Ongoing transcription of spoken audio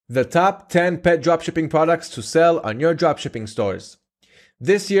The top 10 pet dropshipping products to sell on your dropshipping stores.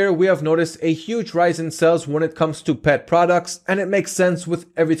 This year, we have noticed a huge rise in sales when it comes to pet products, and it makes sense with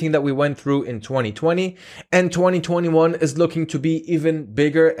everything that we went through in 2020, and 2021 is looking to be even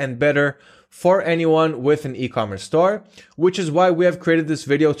bigger and better for anyone with an e-commerce store, which is why we have created this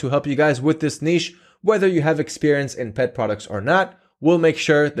video to help you guys with this niche. Whether you have experience in pet products or not, we'll make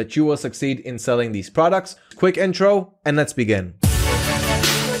sure that you will succeed in selling these products. Quick intro, and let's begin.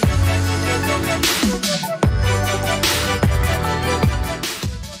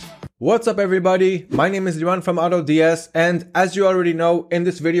 What's up everybody, my name is Liran from AutoDS, and as you already know, in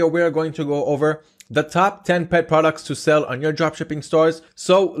this video we are going to go over the top 10 pet products to sell on your dropshipping stores.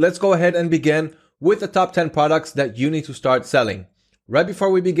 So let's go ahead and begin with the top 10 products that you need to start selling. Right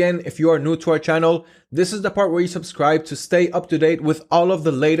before we begin, if you are new to our channel, this is the part where you subscribe to stay up to date with all of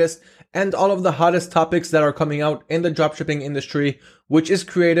the latest and all of the hottest topics that are coming out in the dropshipping industry, which is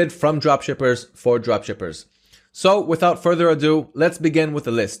created from dropshippers for dropshippers. So without further ado, let's begin with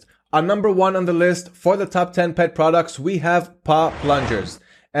the list. On number 1 on the list for the top 10 pet products, we have paw plungers.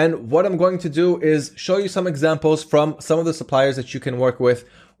 And what I'm going to do is show you some examples from some of the suppliers that you can work with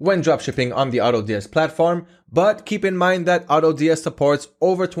when dropshipping on the AutoDS platform. But keep in mind that AutoDS supports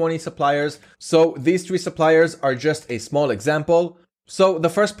over 20 suppliers. So these 3 suppliers are just a small example. So the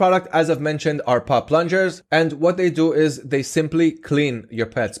first product, as I've mentioned, are paw plungers, and what they do is they simply clean your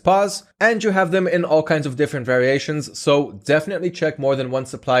pet's paws, and you have them in all kinds of different variations. So definitely check more than one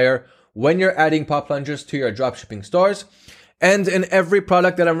supplier when you're adding paw plungers to your dropshipping stores. And in every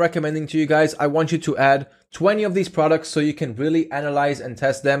product that I'm recommending to you guys, I want you to add 20 of these products so you can really analyze and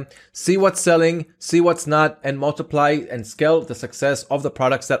test them, see what's selling, see what's not, and multiply and scale the success of the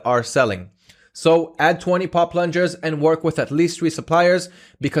products that are selling. So add 20 paw plungers and work with at least 3 suppliers,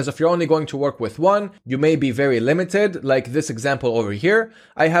 because if you're only going to work with one, you may be very limited. Like this example over here,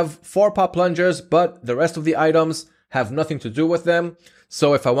 I have 4 paw plungers, but the rest of the items have nothing to do with them.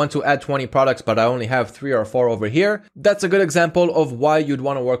 So if I want to add 20 products, but I only have 3 or 4 over here, that's a good example of why you'd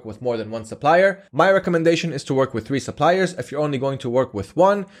want to work with more than one supplier. My recommendation is to work with 3 suppliers. If you're only going to work with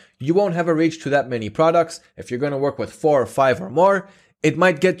one, you won't have a reach to that many products. If you're going to work with 4 or 5 or more, it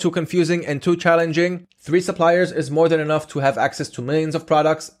might get too confusing and too challenging. 3 suppliers is more than enough to have access to millions of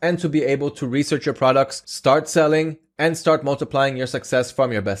products and to be able to research your products, start selling, and start multiplying your success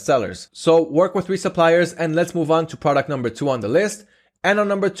from your best sellers. So work with 3 suppliers, and let's move on to product number 2 on the list. And on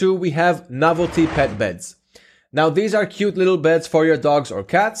number 2, we have novelty pet beds. Now these are cute little beds for your dogs or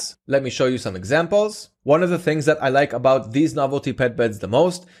cats. Let me show you some examples. One of the things that I like about these novelty pet beds the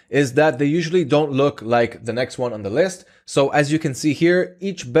most is that they usually don't look like the next one on the list. So as you can see here,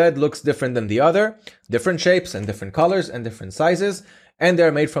 each bed looks different than the other, different shapes and different colors and different sizes, and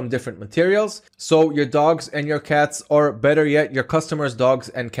they're made from different materials. So your dogs and your cats, or better yet, your customers' dogs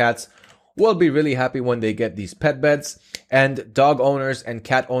and cats, will be really happy when they get these pet beds, and dog owners and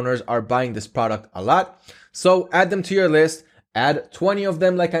cat owners are buying this product a lot. So add them to your list, add 20 of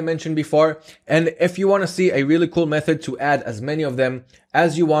them like I mentioned before, and if you want to see a really cool method to add as many of them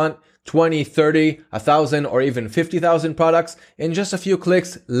as you want, 20, 30, 1,000, or even 50,000 products in just a few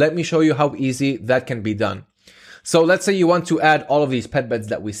clicks, let me show you how easy that can be done. So let's say you want to add all of these pet beds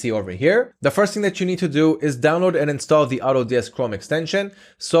that we see over here. The first thing that you need to do is download and install the AutoDS Chrome extension.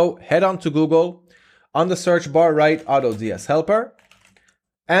 So head on to Google, on the search bar write AutoDS Helper,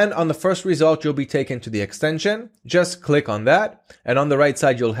 and on the first result you'll be taken to the extension. Just click on that, and on the right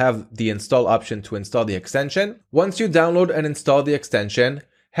side you'll have the install option to install the extension. Once you download and install the extension,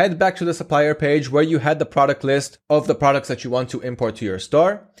 head back to the supplier page where you had the product list of the products that you want to import to your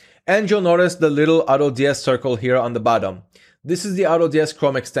store. And you'll notice the little AutoDS circle here on the bottom. This is the AutoDS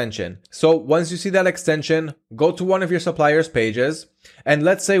Chrome extension. So once you see that extension, go to one of your suppliers' pages. And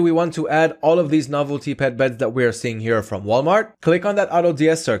let's say we want to add all of these novelty pet beds that we are seeing here from Walmart. Click on that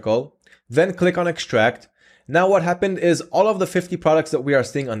AutoDS circle, then click on extract. Now what happened is all of the 50 products that we are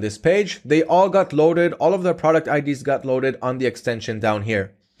seeing on this page, they all got loaded. All of their product IDs got loaded on the extension down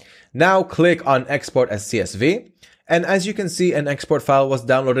here. Now click on export as CSV. And as you can see, an export file was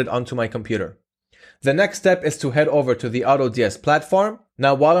downloaded onto my computer. The next step is to head over to the AutoDS platform.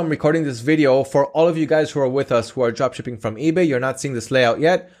 Now, while I'm recording this video, for all of you guys who are with us who are dropshipping from eBay, you're not seeing this layout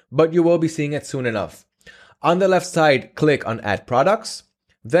yet, but you will be seeing it soon enough. On the left side, click on Add Products,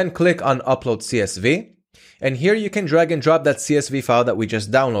 then click on Upload CSV. And here you can drag and drop that CSV file that we just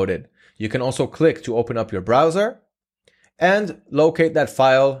downloaded. You can also click to open up your browser and locate that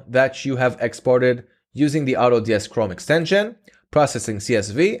file that you have exported using the AutoDS Chrome extension, processing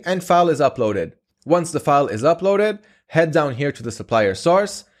CSV, and file is uploaded. Once the file is uploaded, head down here to the supplier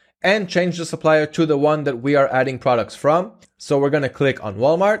source and change the supplier to the one that we are adding products from. So we're going to click on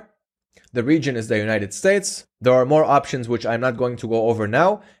Walmart. The region is the United States. There are more options which I'm not going to go over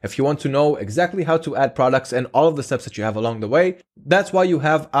now. If you want to know exactly how to add products and all of the steps that you have along the way, that's why you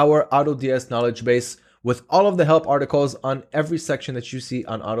have our AutoDS knowledge base with all of the help articles on every section that you see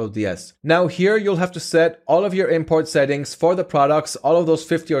on AutoDS. Now here you'll have to set all of your import settings for the products, all of those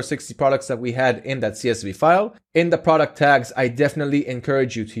 50 or 60 products that we had in that CSV file. In the product tags, I definitely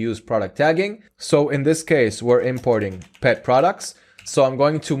encourage you to use product tagging. So in this case, we're importing pet products. So I'm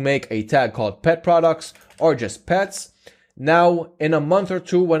going to make a tag called pet products or just pets. Now, in a month or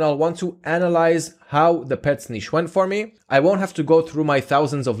two, when I'll want to analyze how the pets niche went for me, I won't have to go through my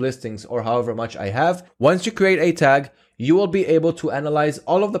thousands of listings or however much I have. Once you create a tag, you will be able to analyze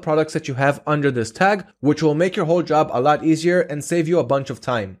all of the products that you have under this tag, which will make your whole job a lot easier and save you a bunch of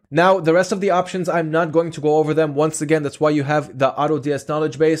time. Now, the rest of the options, I'm not going to go over them. Once again, that's why you have the AutoDS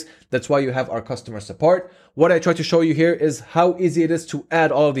knowledge base. That's why you have our customer support. What I try to show you here is how easy it is to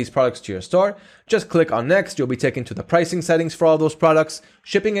add all of these products to your store. Just click on next. You'll be taken to the pricing settings for all those products,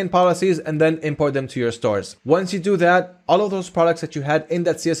 shipping and policies, and then import them to your stores. Once you do that, all of those products that you had in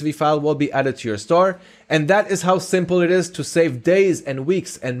that CSV file will be added to your store. And that is how simple it is to save days and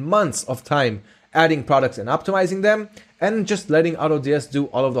weeks and months of time adding products and optimizing them, and just letting AutoDS do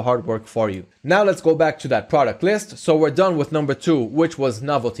all of the hard work for you. Now let's go back to that product list. So we're done with number 2, which was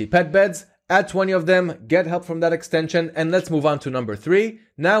novelty pet beds. Add 20 of them, get help from that extension, and let's move on to number 3.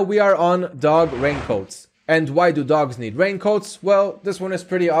 Now we are on dog raincoats. And why do dogs need raincoats? Well, this one is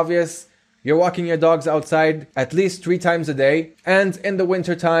pretty obvious. You're walking your dogs outside at least 3 times a day, and in the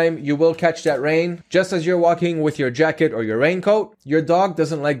winter time, you will catch that rain. Just as you're walking with your jacket or your raincoat, your dog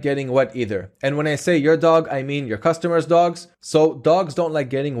doesn't like getting wet either. And when I say your dog, I mean your customers' dogs. So dogs don't like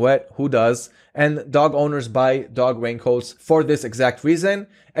getting wet, who does? And dog owners buy dog raincoats for this exact reason.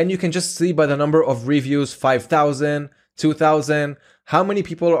 And you can just see by the number of reviews, 5,000, 2,000, how many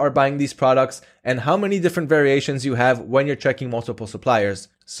people are buying these products and how many different variations you have when you're checking multiple suppliers.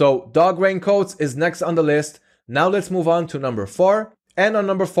 So dog raincoats is next on the list. Now let's move on to number 4. And on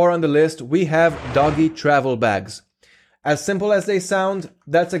number 4 on the list, we have doggy travel bags. As simple as they sound,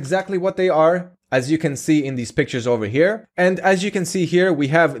 that's exactly what they are, as you can see in these pictures over here. And as you can see here, we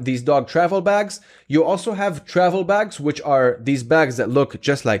have these dog travel bags. You also have travel bags, which are these bags that look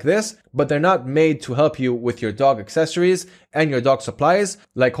just like this, but they're not made to help you with your dog accessories and your dog supplies,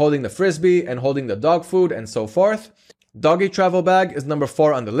 like holding the frisbee and holding the dog food and so forth. Doggy travel bag is number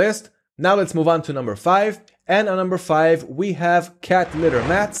 4 on the list. Now let's move on to number 5. And on number 5, we have cat litter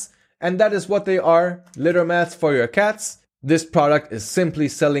mats. And that is what they are, litter mats for your cats. This product is simply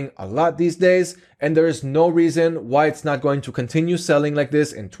selling a lot these days, and there is no reason why it's not going to continue selling like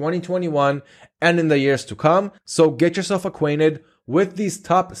this in 2021 and in the years to come. So get yourself acquainted with these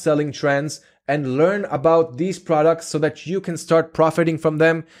top selling trends and learn about these products so that you can start profiting from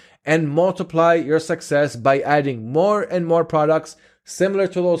them and multiply your success by adding more and more products similar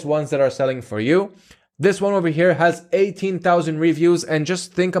to those ones that are selling for you. This one over here has 18,000 reviews, and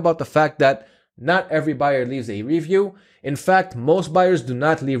just think about the fact that not every buyer leaves a review. In fact, most buyers do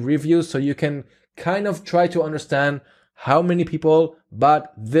not leave reviews, so you can kind of try to understand how many people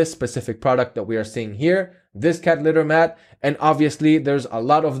bought this specific product that we are seeing here, this cat litter mat, and obviously there's a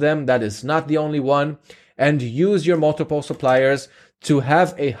lot of them. That is not the only one. And use your multiple suppliers to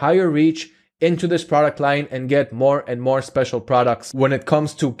have a higher reach into this product line and get more and more special products when it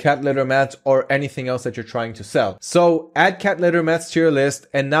comes to cat litter mats or anything else that you're trying to sell. So add cat litter mats to your list.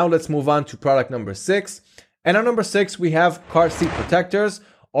 And now let's move on to product number 6. And on number 6, we have car seat protectors,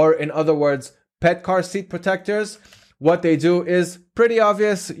 or in other words, pet car seat protectors. What they do is pretty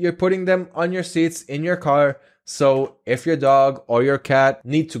obvious. You're putting them on your seats in your car. So if your dog or your cat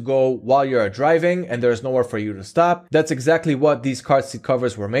need to go while you're driving and there's nowhere for you to stop, that's exactly what these car seat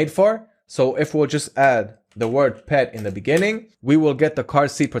covers were made for. So if we'll just add the word pet in the beginning, we will get the car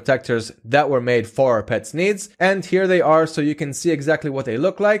seat protectors that were made for our pet's needs. And here they are, so you can see exactly what they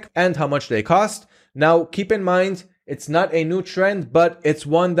look like and how much they cost. Now, keep in mind, it's not a new trend, but it's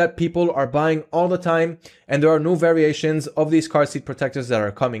one that people are buying all the time. And there are new variations of these car seat protectors that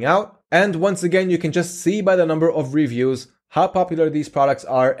are coming out. And once again, you can just see by the number of reviews how popular these products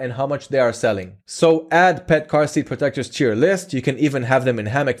are and how much they are selling. So add pet car seat protectors to your list. You can even have them in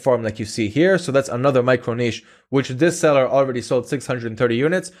hammock form like you see here. So that's another micro niche, which this seller already sold 630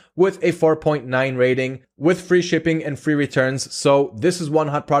 units with a 4.9 rating with free shipping and free returns. So this is one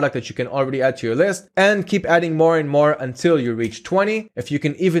hot product that you can already add to your list and keep adding more and more until you reach 20. If you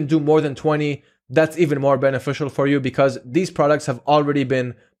can even do more than 20, that's even more beneficial for you because these products have already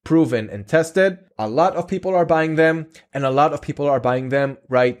been proven and tested. A lot of people are buying them, and a lot of people are buying them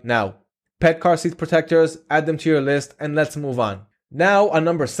right now. Pet car seat protectors, add them to your list, and let's move on. Now, on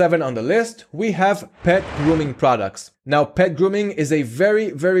number 7 on the list, we have pet grooming products. Now, pet grooming is a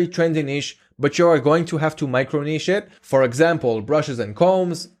very, very trendy niche, but you are going to have to micro niche it. For example, brushes and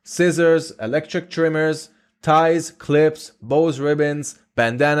combs, scissors, electric trimmers, ties, clips, bows, ribbons,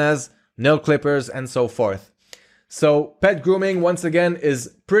 bandanas, nail clippers, and so forth. So pet grooming, once again,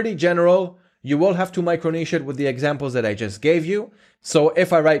 is pretty general. You will have to micro niche it with the examples that I just gave you. So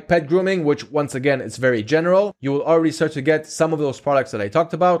if I write pet grooming, which once again, it's very general, you will already start to get some of those products that I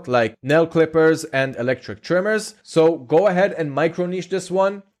talked about, like nail clippers and electric trimmers. So go ahead and micro niche this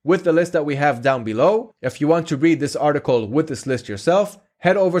one with the list that we have down below. If you want to read this article with this list yourself,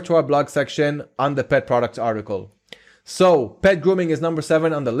 head over to our blog section on the pet products article. So pet grooming is number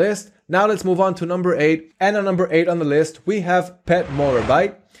 7 on the list. Now let's move on to number 8. And on number 8 on the list, we have Pet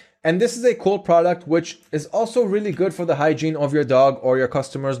Motorbite. And this is a cool product which is also really good for the hygiene of your dog or your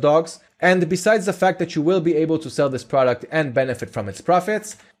customers' dogs. And besides the fact that you will be able to sell this product and benefit from its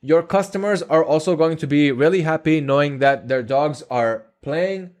profits, your customers are also going to be really happy knowing that their dogs are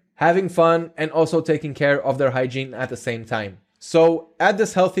playing, having fun, and also taking care of their hygiene at the same time. So add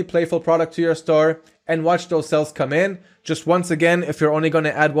this healthy, playful product to your store and watch those sales come in. Just once again, if you're only going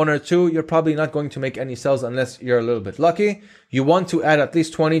to add 1 or 2, you're probably not going to make any sales unless you're a little bit lucky. You want to add at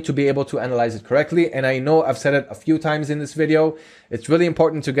least 20 to be able to analyze it correctly. And I know I've said it a few times in this video. It's really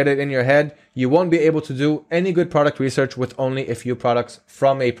important to get it in your head. You won't be able to do any good product research with only a few products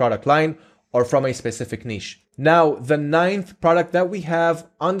from a product line or from a specific niche. Now, the 9th product that we have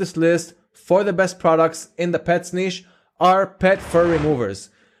on this list for the best products in the pets niche are pet fur removers.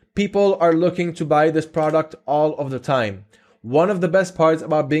 People are looking to buy this product all of the time. One of the best parts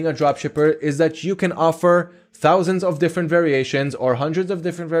about being a dropshipper is that you can offer thousands of different variations or hundreds of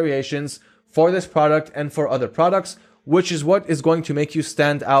different variations for this product and for other products, which is what is going to make you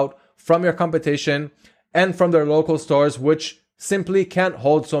stand out from your competition and from their local stores, which simply can't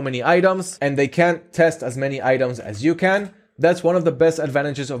hold so many items and they can't test as many items as you can. That's one of the best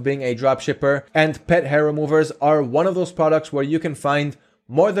advantages of being a dropshipper, and pet hair removers are one of those products where you can find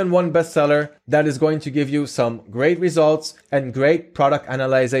more than one bestseller that is going to give you some great results and great product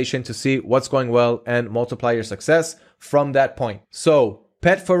analyzation to see what's going well and multiply your success from that point. So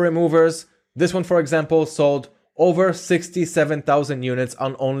pet fur removers, this one, for example, sold over 67,000 units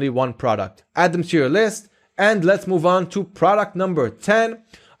on only one product. Add them to your list, and let's move on to product number 10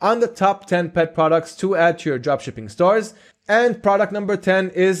 on the top 10 pet products to add to your dropshipping stores. And product number 10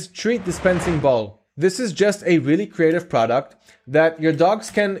 is treat dispensing ball. This is just a really creative product that your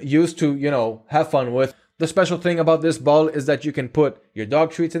dogs can use to, have fun with. The special thing about this ball is that you can put your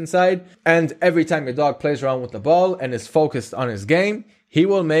dog treats inside, and every time your dog plays around with the ball and is focused on his game, he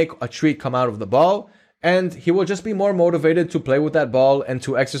will make a treat come out of the ball, and he will just be more motivated to play with that ball and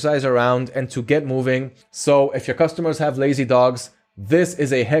to exercise around and to get moving. So if your customers have lazy dogs, this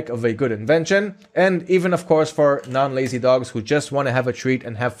is a heck of a good invention. And even, of course, for non-lazy dogs who just want to have a treat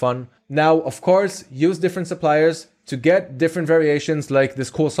and have fun. Now, of course, use different suppliers to get different variations like this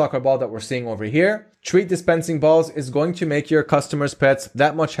cool soccer ball that we're seeing over here. Treat dispensing balls is going to make your customers' pets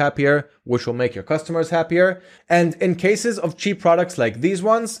that much happier, which will make your customers happier. And in cases of cheap products like these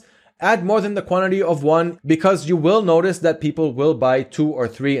ones, add more than the quantity of one, because you will notice that people will buy 2 or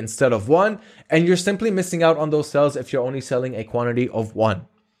 3 instead of 1, and you're simply missing out on those sales if you're only selling a quantity of 1.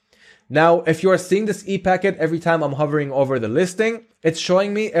 Now, if you are seeing this e-packet every time I'm hovering over the listing, it's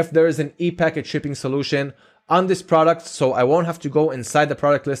showing me if there is an e-packet shipping solution on this product, so I won't have to go inside the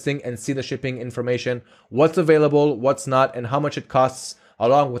product listing and see the shipping information, what's available, what's not, and how much it costs,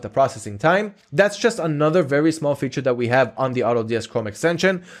 along with the processing time. That's just another very small feature that we have on the AutoDS Chrome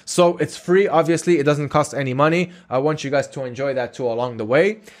extension. So it's free, obviously, it doesn't cost any money. I want you guys to enjoy that too along the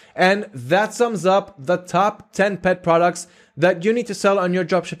way. And that sums up the top 10 pet products that you need to sell on your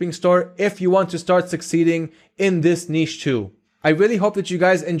dropshipping store if you want to start succeeding in this niche too. I really hope that you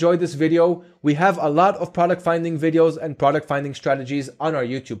guys enjoyed this video. We have a lot of product finding videos and product finding strategies on our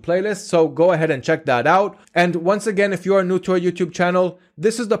YouTube playlist, so go ahead and check that out. And once again, if you are new to our YouTube channel,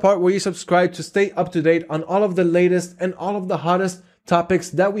 this is the part where you subscribe to stay up to date on all of the latest and all of the hottest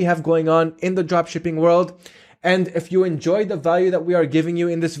topics that we have going on in the dropshipping world. And if you enjoyed the value that we are giving you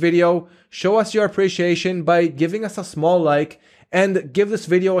in this video, show us your appreciation by giving us a small like, and give this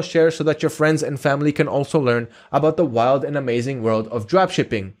video a share so that your friends and family can also learn about the wild and amazing world of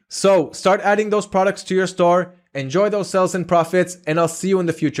dropshipping. So start adding those products to your store, enjoy those sales and profits, and I'll see you in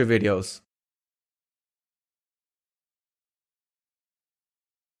the future videos.